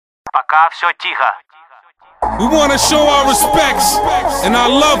Пока все тихо. We want to show our respects and our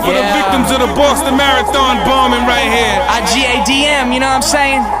love for the victims of the Boston Marathon bombing right here. IGDM, you know what I'm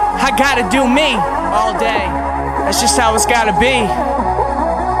saying? I gotta do me all day. That's just how it's gotta be.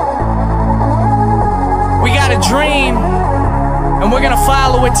 We got a dream, and we're gonna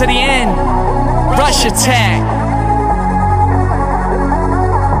follow it to the end. Rush attack.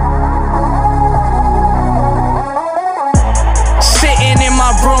 In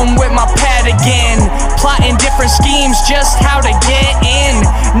my room with my pad again, plotting different schemes just how to get in.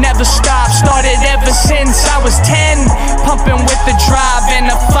 Never stopped, started ever since I was 10, pumping with the drive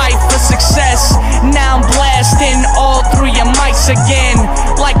and a fight for success. Now I'm blasting all through your mics again,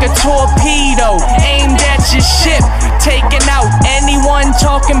 like a torpedo aimed at your ship, taking out anyone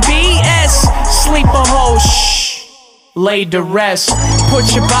talking BS. Sleep a hole, shh, laid to rest.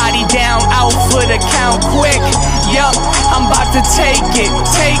 Put your body down, out for the count quick. Yup, I'm about to take it,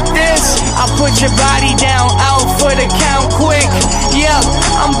 take this. I put your body down, out for the count quick. Yup,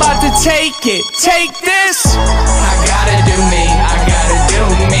 I'm about to take it, take this. I gotta do me, I gotta do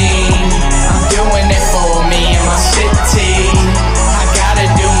me. I'm doing it for me in my city. I gotta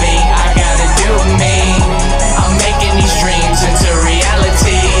do me, I gotta do me. I'm making these dreams into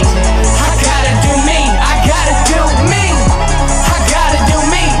reality. I gotta do me, I gotta do me. I gotta do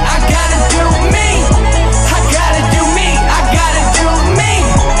me, I gotta do me. I gotta do me, I gotta do me.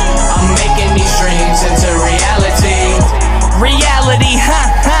 I'm making these dreams into reality. Reality,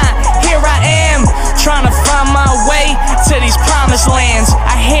 here I am, trying to find my way to these promised lands.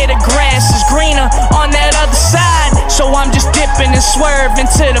 I hear the grass is greener on that other side, so I'm just dipping and swerving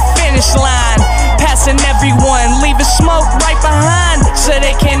to the finish line. Passing everyone, leaving smoke right behind, so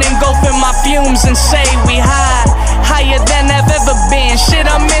they can engulf in my fumes and say we high, higher than I've ever been. Shit,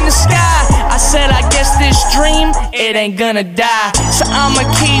 I'm in the sky. I said I guess this dream, it ain't gonna die. So I'ma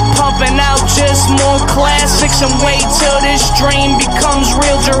keep pumping out just more classics and wait till this dream becomes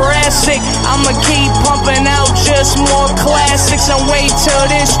real Jurassic. I'ma keep pumping out just more classics and wait till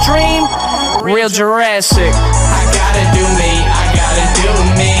this dream real Jurassic. I gotta do me, I gotta do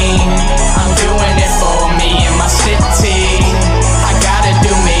me. I'm doing it for me in my city. I gotta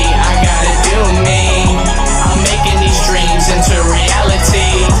do me, I gotta do me. I'm making these dreams into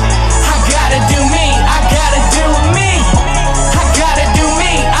reality. I gotta do me, I gotta do me. I gotta do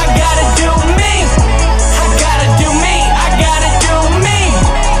me, I gotta do me. I gotta do me, I gotta do me.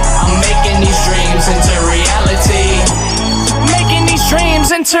 I'm making these dreams into reality. Making these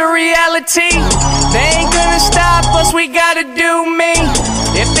dreams into reality. They ain't gonna stop us, we gotta do me.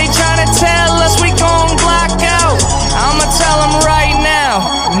 If